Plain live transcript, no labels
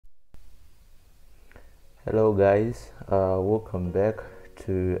Hello guys, welcome back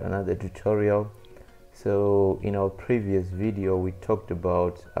to another tutorial. So in our previous video we talked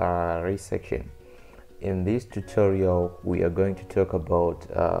about resection. In this tutorial we are going to talk about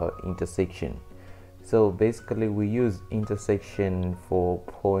intersection. So basically we use intersection for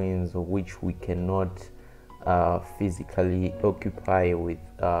points which we cannot physically occupy with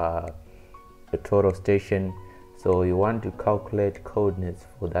a total station. So you want to calculate coordinates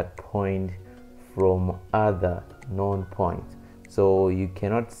for that point from other known points. So you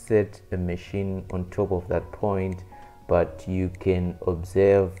cannot set a machine on top of that point, but you can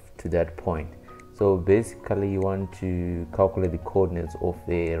observe to that point. So basically you want to calculate the coordinates of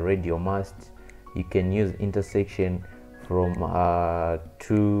the radial mast. You can use intersection from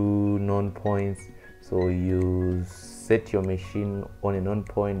two known points. So you set your machine on a known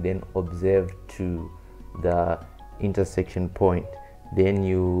point, then observe to the intersection point, then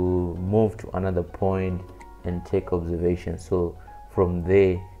you move to another point and take observation. So from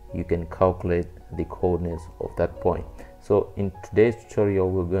there you can calculate the coordinates of that point. So in today's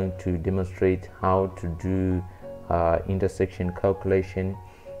tutorial we're going to demonstrate how to do intersection calculation.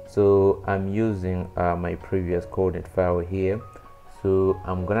 So I'm using my previous coordinate file here. So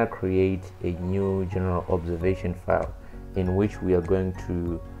I'm gonna create a new general observation file in which we are going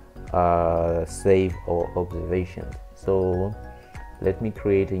to save our observations. So let me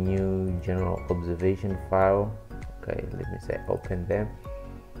create a new general observation file. Okay, let me say open them.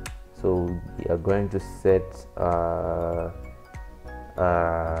 So we are going to set a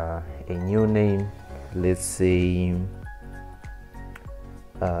new name. Let's say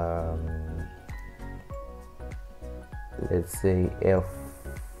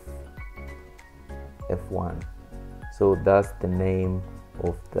F1. So that's the name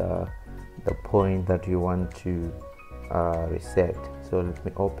of the point that you want to reset. So let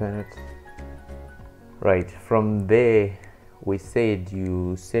me open it. Right, from there we said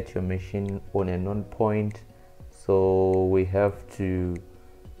you set your machine on a known point, so we have to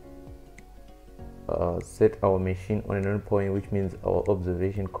set our machine on a known point, which means our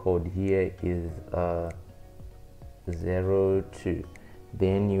observation code here is 02.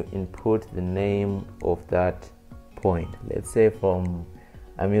 Then you input the name of that point. Let's say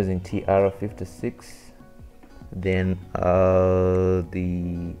I'm using TR56. Then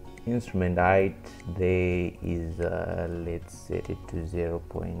the instrument height there is let's set it to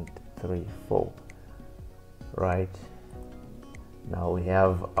 0.34. right, now we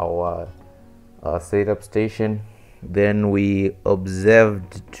have our setup station. Then we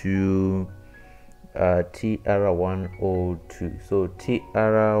observed to TR102. So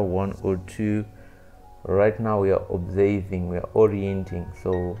TR102, right now we are observing, we are orienting.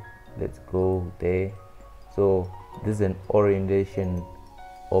 So let's go there. So this is an orientation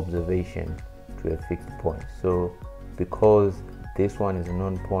observation to a fixed point. So because this one is a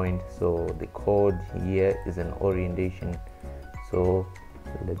known point, so the code here is an orientation. So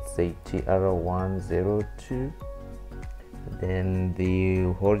let's say TR102. Then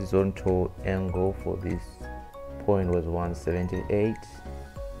the horizontal angle for this point was 178,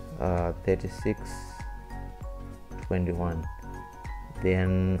 36, 21.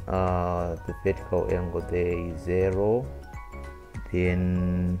 Then the vertical angle there is 0.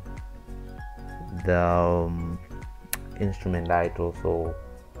 Then the instrument height also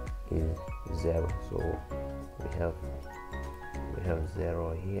is 0. So we have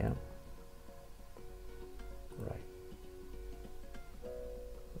 0 here.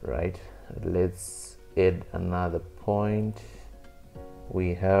 Right, let's add another point.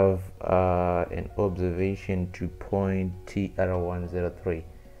 We have an observation to point TR103.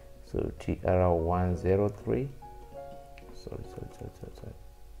 So TR103, sorry.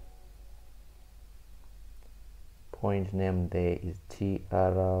 Point name there is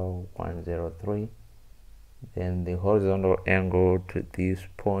TR103. Then the horizontal angle to this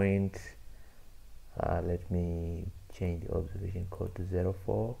point, let me change the observation code to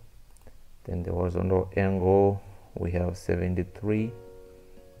 04. Then the horizontal angle we have 73,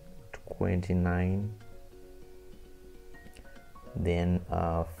 29, then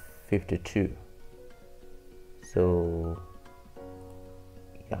 52. So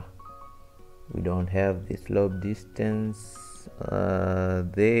yeah, we don't have the slope distance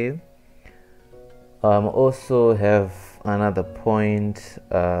there. Also have another point.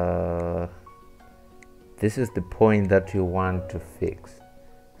 This is the point that you want to fix.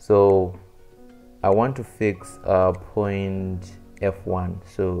 So I want to fix point F1,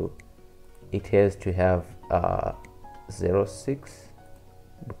 so it has to have 06,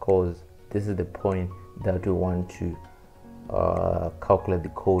 because this is the point that we want to calculate the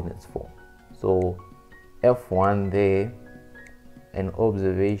coordinates for. So f1 there, an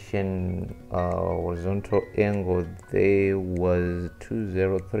observation horizontal angle there was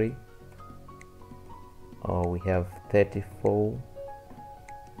 203. We have 34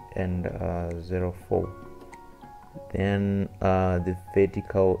 and 04. Then the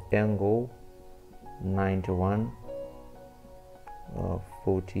vertical angle 91,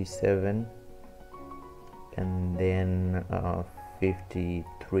 47, and then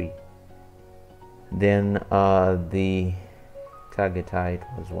 53. Then the target height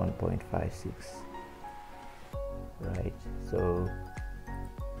was 1.56. right? So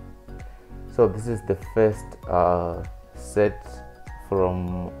this is the first set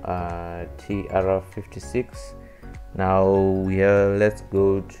from TR56. Now let's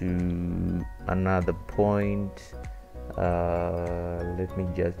go to another point. Let me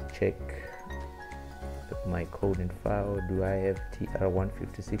just check my coding file. Do I have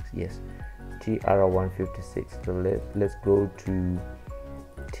TR156? Yes, TR156. So let's go to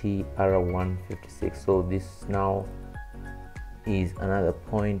TR156. So this now is another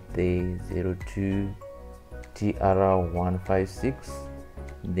point, the 02 TR156.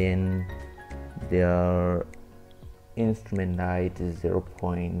 Then their instrument height is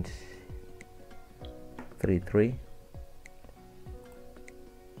 0.33.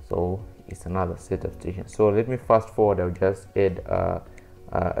 so it's another set of stations. So let me fast forward. I'll just add a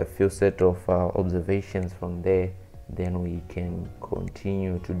few set of observations from there, then we can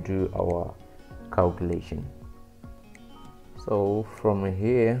continue to do our calculation. So from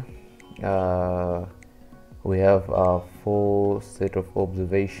here we have a full set of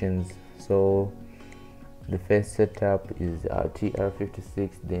observations. So the first setup is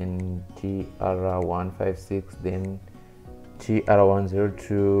TR56, then TR156, then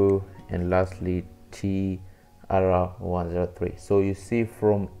TR102, and lastly TR103. So you see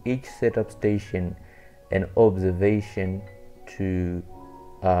from each setup station an observation to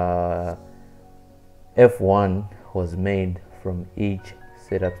F1 was made from each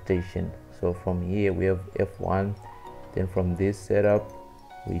setup station. So from here we have F1, then from this setup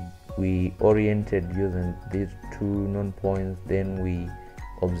we oriented using these two known points, then we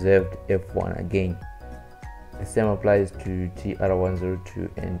observed F1 again. The same applies to TR102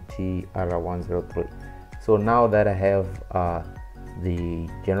 and TR103. So now that I have the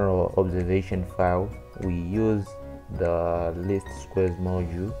general observation file, we use the list squares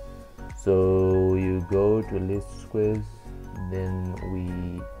module. So you go to list squares, then we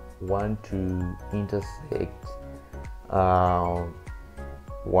want to intersect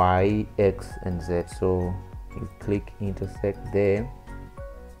y, x, and z. So you click intersect there.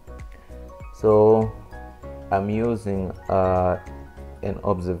 So I'm using an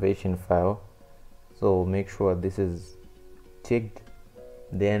observation file, so make sure this is ticked.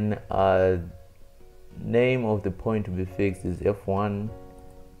 Then name of the point to be fixed is F1.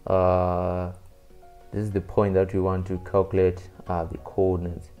 This is the point that we want to calculate the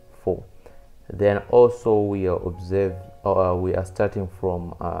coordinates for. Then also we are starting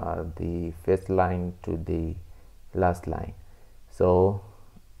from the first line to the last line. So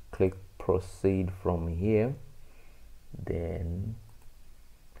click proceed from here. Then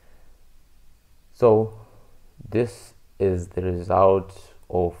so this is the result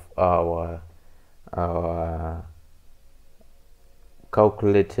of our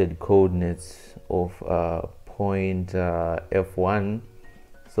calculated coordinates of point F1.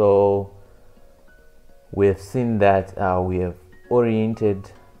 So we have seen that we have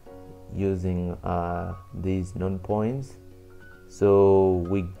oriented using these known points. So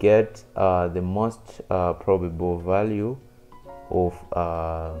we get the most probable value of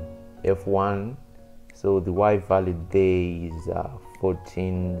F1. So the y value there is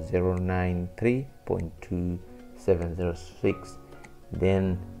 14093.2706.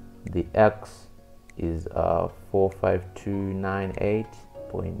 Then the x is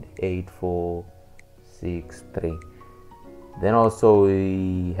 45298.8463. Then also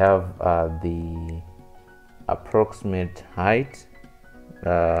we have the approximate height,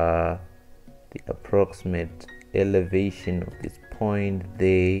 the approximate elevation of this point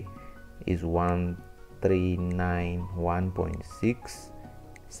there is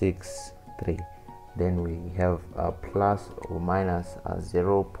 1391.663. Then we have a plus or minus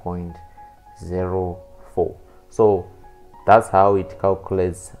 0.04. So that's how it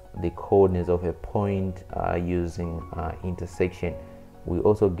calculates the coordinates of a point using intersection. We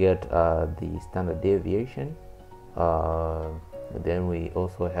also get the standard deviation. Then we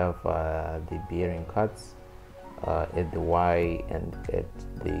also have the bearing cuts at the y and at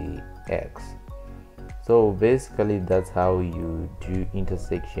the x. So basically that's how you do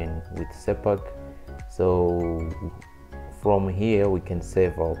intersection with surpac. So from here we can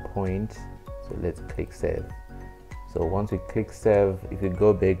save our point. So let's click save. So once we click save, if we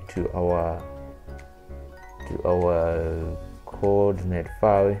go back to our coordinate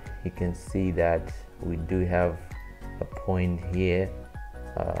file, you can see that we do have a point here.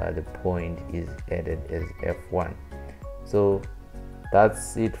 The point is added as F1. So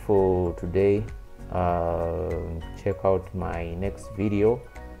that's it for today. Check out my next video.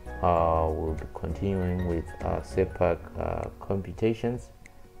 We'll be continuing with surpac computations.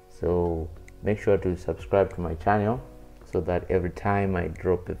 So make sure to subscribe to my channel so that every time I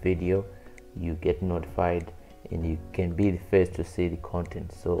drop a video you get notified and you can be the first to see the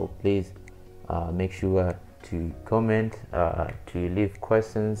content. So please make sure to comment, to leave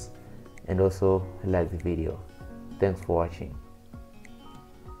questions, and also like the video. Thanks for watching.